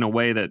and in a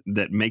way that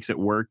makes it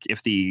work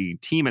if the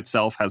team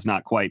itself has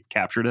not quite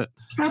captured it?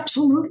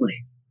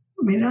 Absolutely.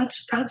 I mean,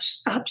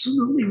 that's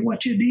absolutely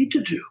what you need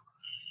to do.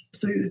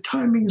 If the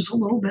timing is a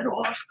little bit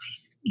off,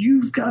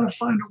 you've got to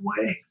find a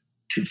way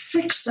to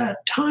fix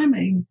that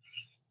timing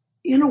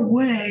in a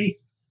way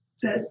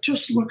that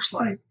just looks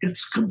like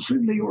it's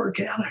completely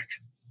organic.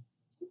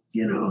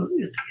 You know,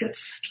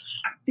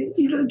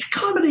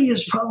 comedy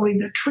is probably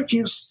the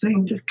trickiest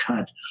thing to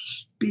cut,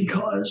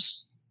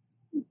 because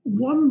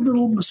one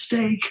little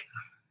mistake,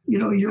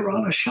 you're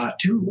on a shot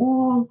too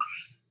long,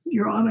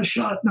 you're on a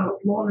shot not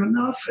long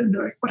enough, and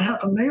what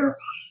happened there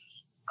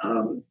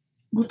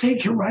will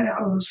take you right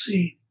out of the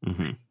scene.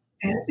 Mm-hmm.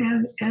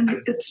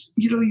 And it's,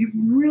 you've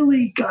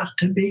really got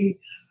to be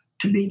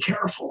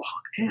careful.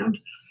 And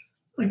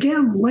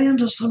again,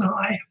 Landis and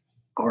I,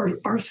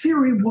 our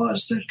theory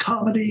was that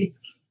comedy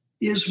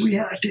is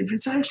reactive.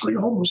 It's actually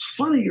almost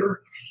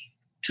funnier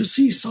to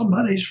see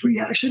somebody's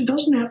reaction. It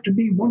doesn't have to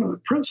be one of the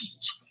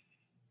principals.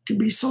 It can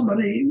be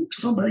somebody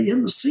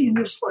in the scene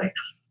that's like,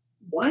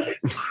 what?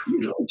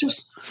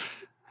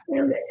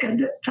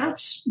 And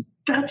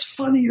that's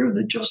funnier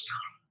than just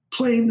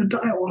playing the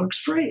dialogue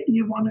straight.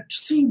 You want to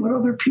see what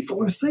other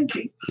people are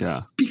thinking.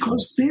 Yeah.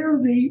 Because they're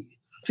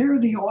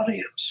the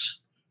audience.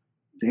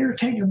 They're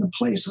taking the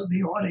place of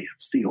the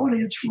audience. The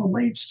audience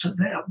relates to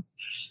them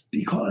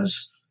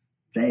because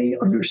they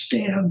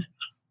understand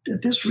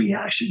that this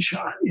reaction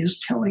shot is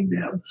telling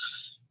them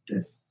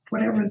that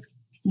whatever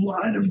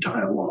line of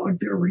dialogue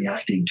they're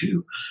reacting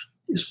to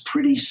is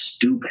pretty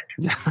stupid.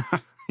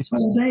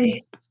 So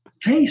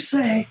they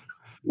say,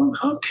 well,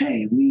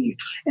 okay,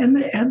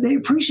 and they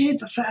appreciate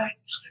the fact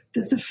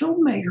that the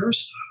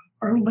filmmakers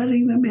are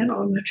letting them in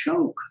on the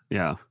joke.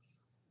 Yeah.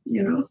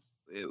 You know?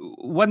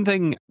 One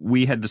thing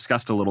we had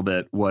discussed a little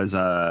bit was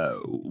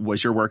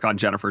your work on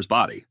Jennifer's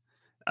Body.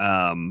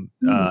 And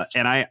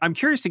I'm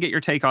curious to get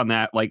your take on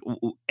that. Like,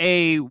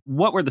 A,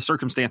 what were the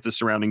circumstances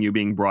surrounding you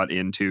being brought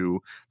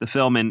into the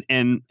film?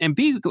 And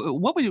B,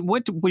 what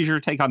was your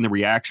take on the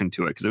reaction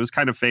to it? Because it was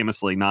kind of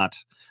famously not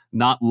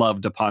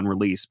loved upon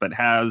release, but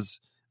has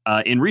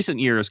in recent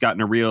years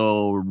gotten a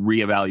real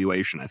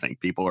reevaluation. I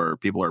think people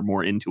are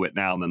more into it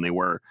now than they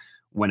were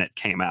when it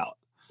came out.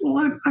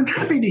 Well, I'm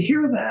happy to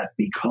hear that,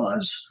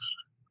 because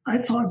I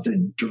thought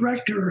the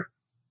director,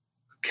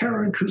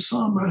 Karyn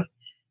Kusama,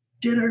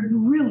 did a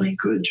really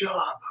good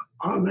job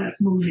on that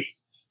movie.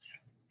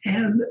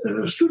 And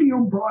the studio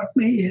brought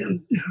me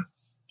in.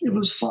 It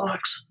was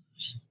Fox.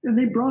 And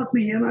they brought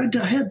me in.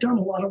 I had done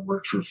a lot of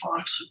work for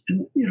Fox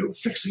in,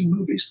 fixing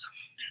movies.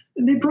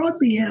 And they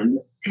brought me in,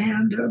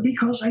 and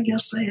because I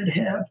guess they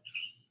had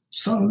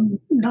some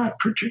not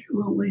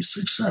particularly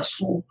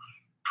successful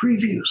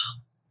previews.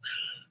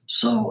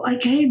 So I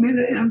came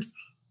in, and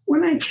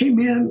when I came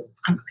in,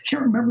 I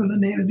can't remember the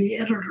name of the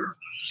editor,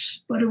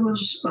 but it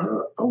was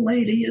a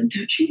lady, and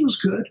she was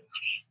good.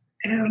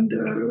 And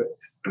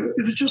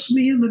it was just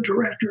me and the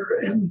director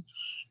and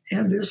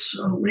this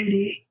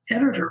lady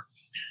editor.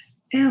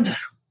 And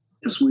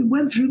as we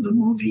went through the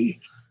movie,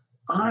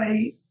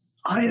 I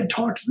had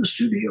talked to the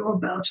studio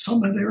about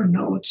some of their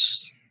notes,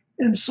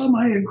 and some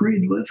I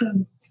agreed with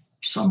and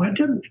some I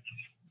didn't.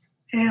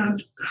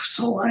 And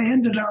so I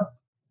ended up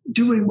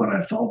doing what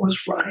I thought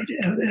was right.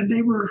 And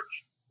they were,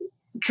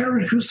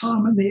 Karyn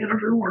Kusama and the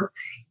editor were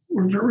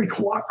very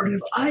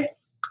cooperative.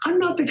 I'm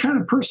not the kind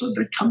of person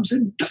that comes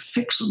in to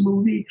fix a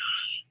movie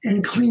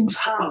and cleans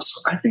house.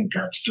 I think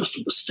that's just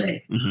a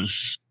mistake. Mm-hmm.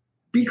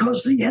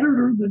 Because the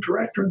editor and the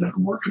director that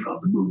are working on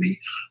the movie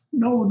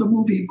know the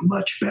movie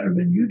much better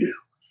than you do.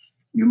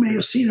 You may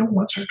have seen it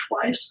once or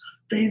twice.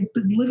 They've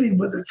been living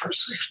with it for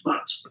 6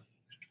 months.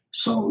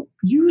 So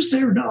use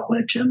their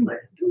knowledge and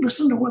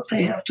listen to what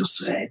they have to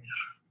say.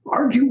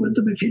 Argue with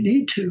them if you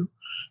need to,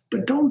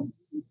 but don't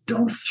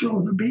throw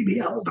the baby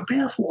out with the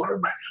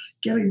bathwater by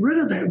getting rid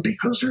of them,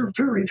 because they're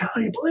very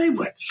valuable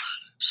anyway.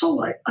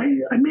 So I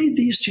made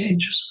these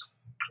changes,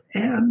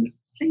 and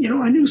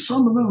I knew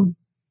some of them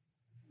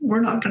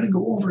were not going to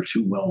go over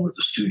too well with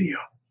the studio.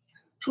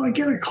 So I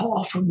get a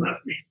call from the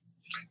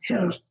head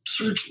of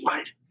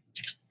Searchlight,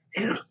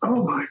 and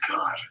oh my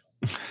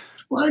God!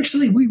 Well,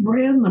 actually, we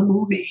ran the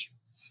movie.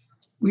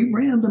 We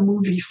ran the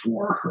movie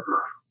for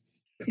her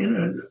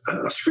in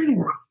a screening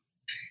room,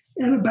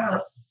 and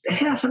about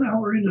half an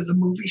hour into the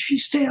movie, she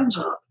stands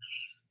up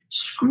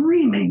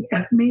screaming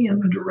at me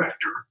and the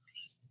director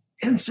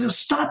and says,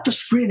 "Stop the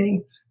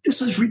screening.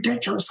 This is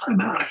ridiculous. I'm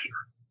out of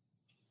here."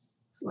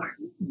 Like,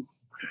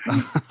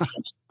 okay.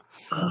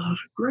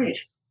 Great.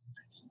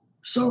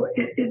 So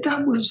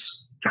that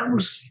was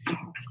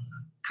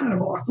kind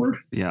of awkward.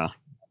 Yeah.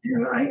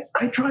 And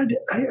I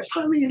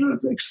finally ended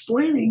up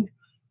explaining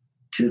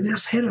to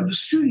this head of the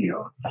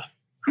studio,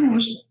 who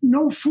was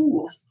no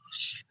fool.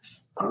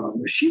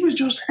 She was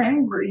just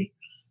angry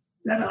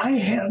that I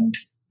hadn't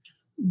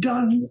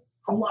done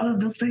a lot of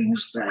the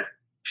things that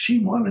she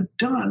wanted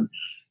done,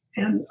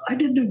 and I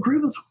didn't agree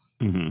with them.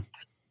 Mm-hmm.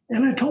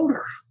 And I told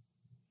her,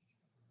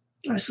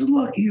 I said,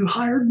 "Look, you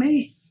hired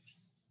me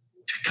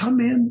to come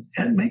in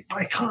and make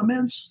my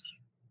comments,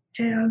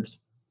 and,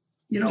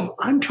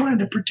 I'm trying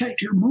to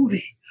protect your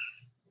movie.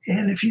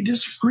 And if you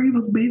disagree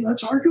with me,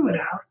 let's argue it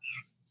out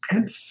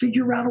and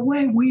figure out a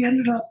way." We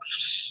ended up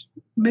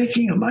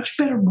making a much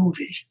better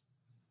movie.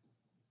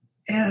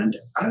 And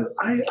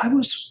I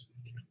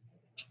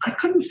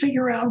couldn't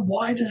figure out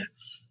why the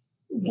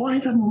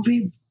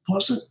movie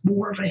wasn't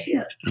more of a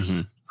hit.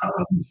 Mm-hmm.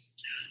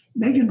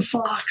 Megan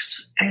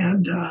Fox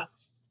and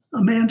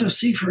Amanda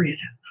Seyfried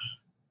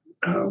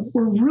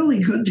were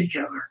really good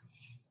together.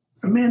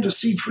 Amanda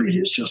Seyfried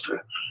is just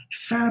a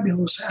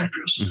fabulous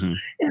actress. Mm-hmm.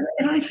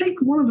 And I think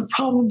one of the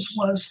problems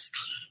was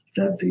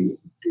that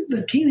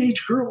the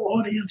teenage girl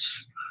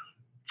audience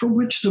for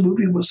which the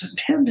movie was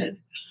intended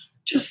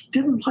just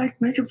didn't like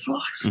Megan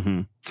Fox.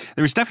 Mm-hmm.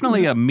 There was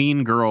definitely a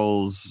Mean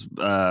Girls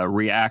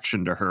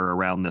reaction to her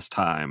around this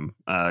time.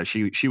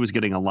 She was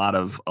getting a lot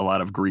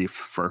of grief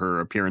for her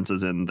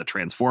appearances in the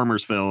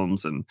Transformers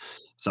films and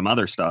some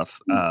other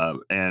stuff.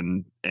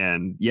 And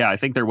yeah, I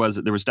think there was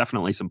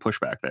definitely some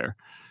pushback there.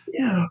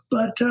 Yeah,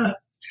 but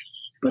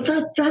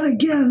that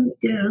again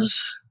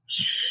is,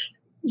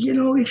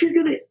 if you're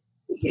gonna,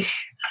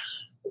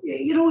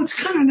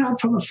 it's kind of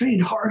not for the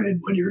faint-hearted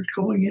when you're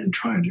going in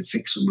trying to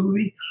fix a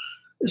movie,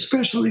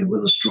 especially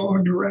with a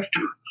strong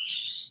director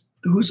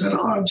who's at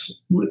odds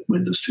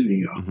with the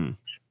studio. Mm-hmm.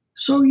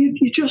 So you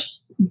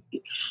just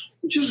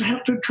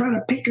have to try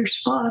to pick your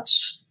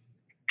spots,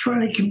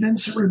 try to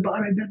convince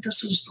everybody that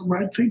this is the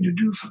right thing to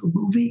do for the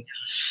movie,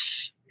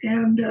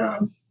 and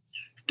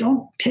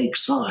don't take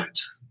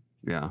sides.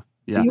 Yeah.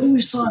 Yeah. The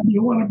only side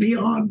you want to be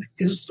on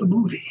is the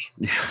movie.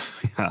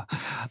 Yeah.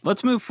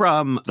 Let's move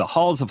from the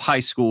halls of high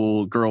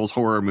school girls'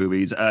 horror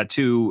movies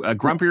to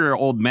Grumpier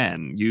Old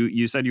Men.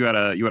 You said you had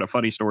a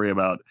funny story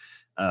about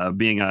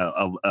being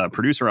a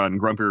producer on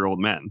Grumpier Old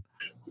Men.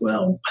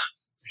 Well,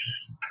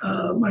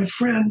 my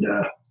friend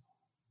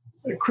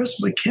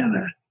Chris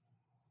McKenna,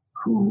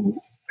 who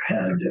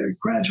had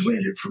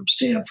graduated from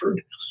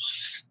Stanford,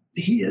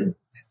 he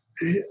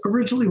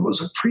originally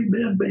was a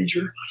pre-med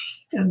major,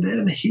 and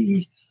then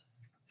he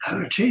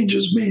changed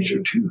his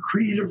major to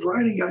creative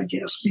writing, I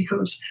guess,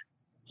 because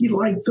he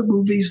liked the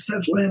movies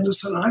that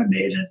Landis and I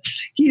made. And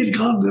he had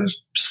gone to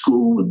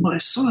school with my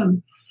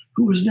son,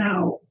 who is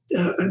now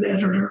an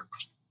editor.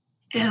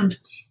 And,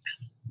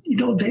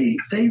 they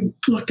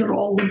looked at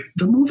all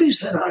the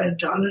movies that I had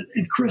done.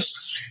 And Chris,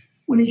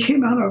 when he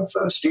came out of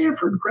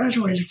Stanford,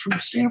 graduated from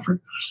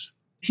Stanford,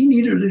 he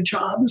needed a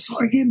job. And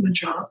so I gave him a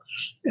job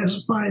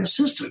as my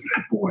assistant.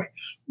 And boy,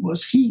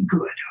 was he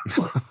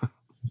good.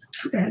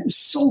 And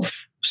so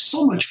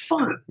much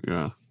fun.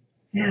 Yeah.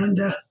 And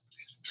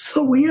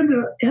so we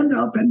end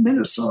up in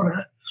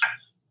Minnesota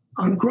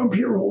on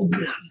Grumpier Old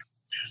Men.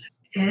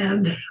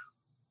 And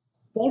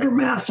Walter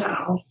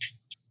Matthau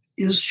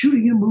is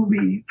shooting a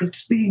movie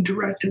that's being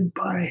directed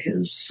by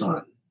his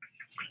son.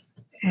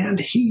 And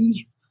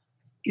he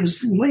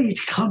is late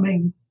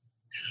coming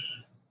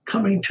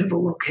to the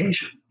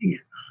location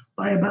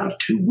by about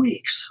 2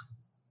 weeks.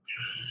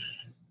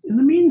 In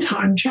the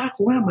meantime, Jack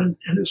Lemmon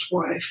and his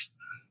wife,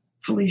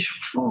 Felicia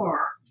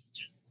Farr,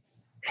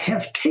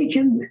 have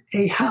taken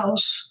a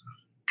house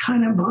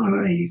kind of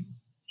on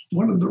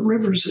one of the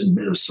rivers in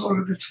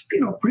Minnesota that's,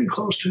 pretty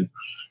close to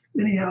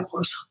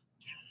Minneapolis,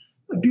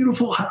 a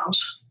beautiful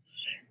house.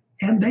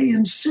 And they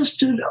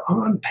insisted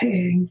on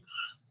paying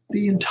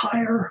the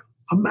entire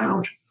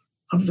amount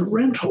of the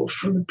rental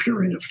for the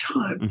period of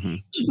time. Mm-hmm.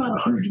 It was about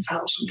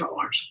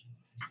 $100,000.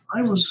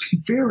 I was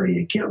very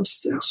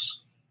against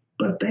this,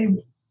 but they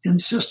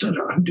insisted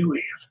on doing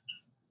it.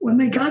 When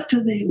they got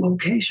to the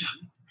location,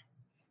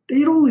 they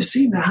had only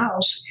seen the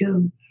house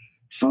in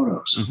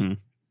photos. Mm-hmm.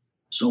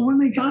 So when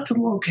they got to the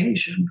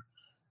location,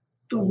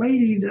 the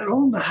lady that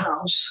owned the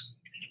house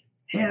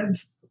had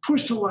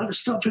pushed a lot of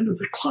stuff into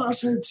the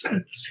closets,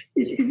 and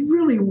it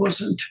really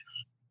wasn't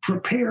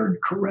prepared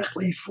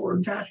correctly for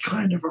that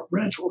kind of a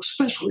rental,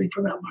 especially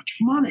for that much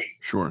money.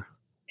 Sure.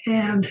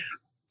 And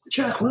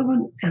Jack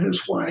Lemmon and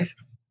his wife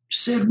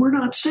said, "We're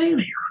not staying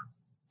here."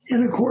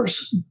 And of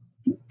course,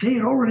 they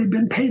had already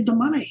been paid the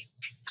money.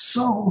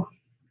 So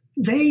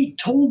they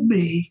told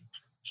me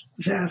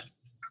that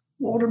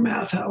Walter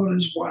Matthau and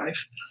his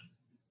wife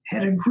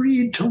had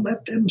agreed to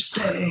let them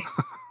stay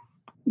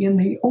in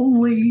the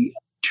only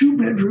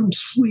 2-bedroom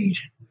suite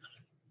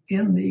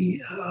in the,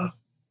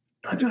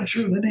 I'm not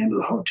sure the name of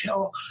the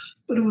hotel,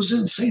 but it was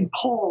in St.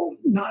 Paul,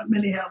 not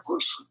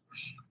Minneapolis.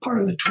 part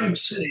of the Twin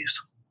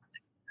Cities.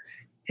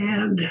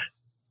 And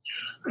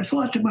I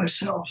thought to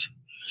myself,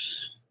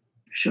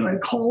 should I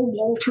call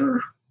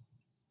Walter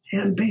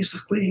and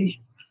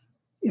basically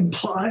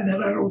imply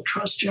that I don't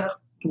trust Jack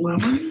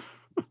Lemmon?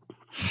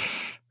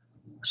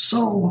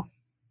 So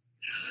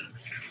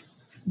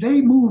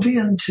they move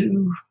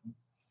into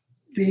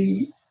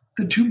the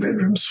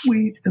two-bedroom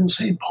suite in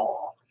St.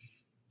 Paul.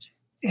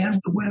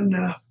 And when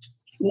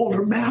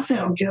Walter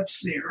Matthau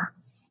gets there,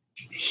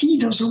 he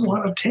doesn't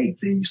want to take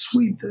the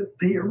suite that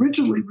they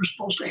originally were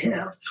supposed to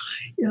have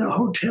in a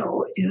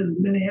hotel in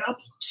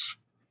Minneapolis.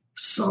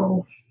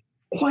 So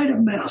quite a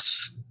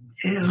mess.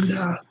 And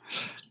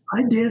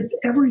I did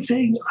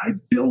everything. I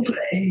built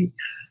a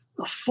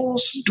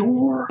false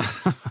door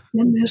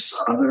in this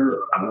other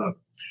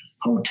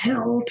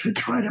hotel to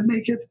try to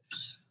make it.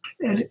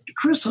 And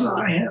Chris and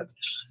I had,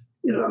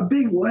 a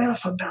big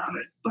laugh about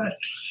it. But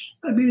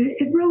I mean,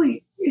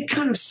 it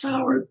kind of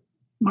soured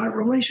my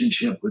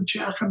relationship with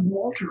Jack and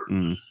Walter.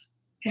 Mm.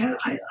 And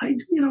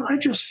I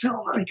just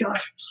felt I got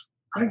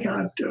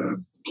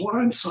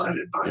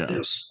blindsided by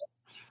this.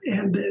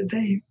 And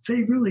they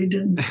really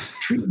didn't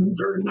treat me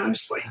very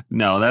nicely.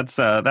 No, that's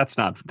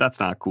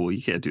not cool.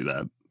 You can't do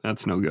that.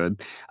 That's no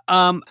good.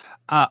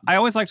 I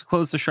always like to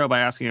close the show by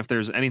asking if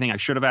there's anything I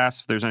should have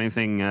asked, if there's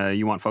anything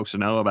you want folks to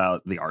know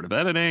about the art of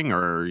editing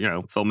or,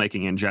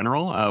 filmmaking in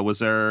general. Was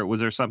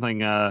there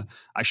something I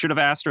should have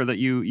asked or that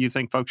you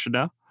think folks should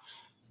know?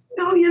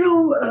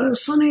 No,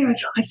 Sonny,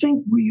 I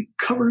think we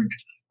covered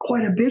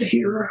quite a bit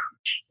here.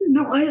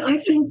 No, I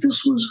think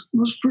this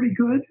was pretty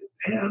good.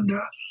 And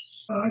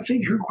I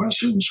think your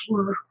questions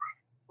were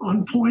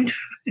on point.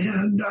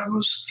 And I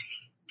was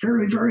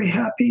very, very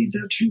happy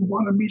that you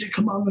wanted me to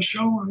come on the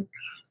show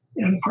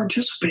and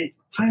participate.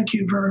 Thank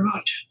you very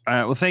much.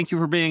 Well, thank you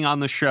for being on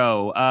the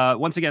show.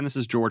 Once again, this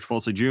is George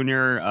Folsey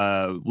Jr.,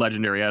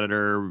 legendary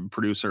editor,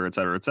 producer, et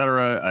cetera, et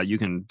cetera. You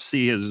can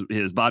see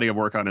his body of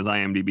work on his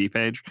IMDb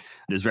page.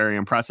 It is very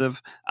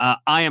impressive.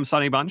 I am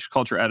Sonny Bunch,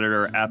 culture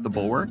editor at The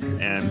Bulwark,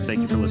 and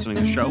thank you for listening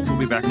to the show. We'll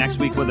be back next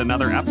week with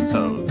another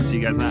episode. See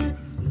you guys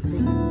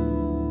then.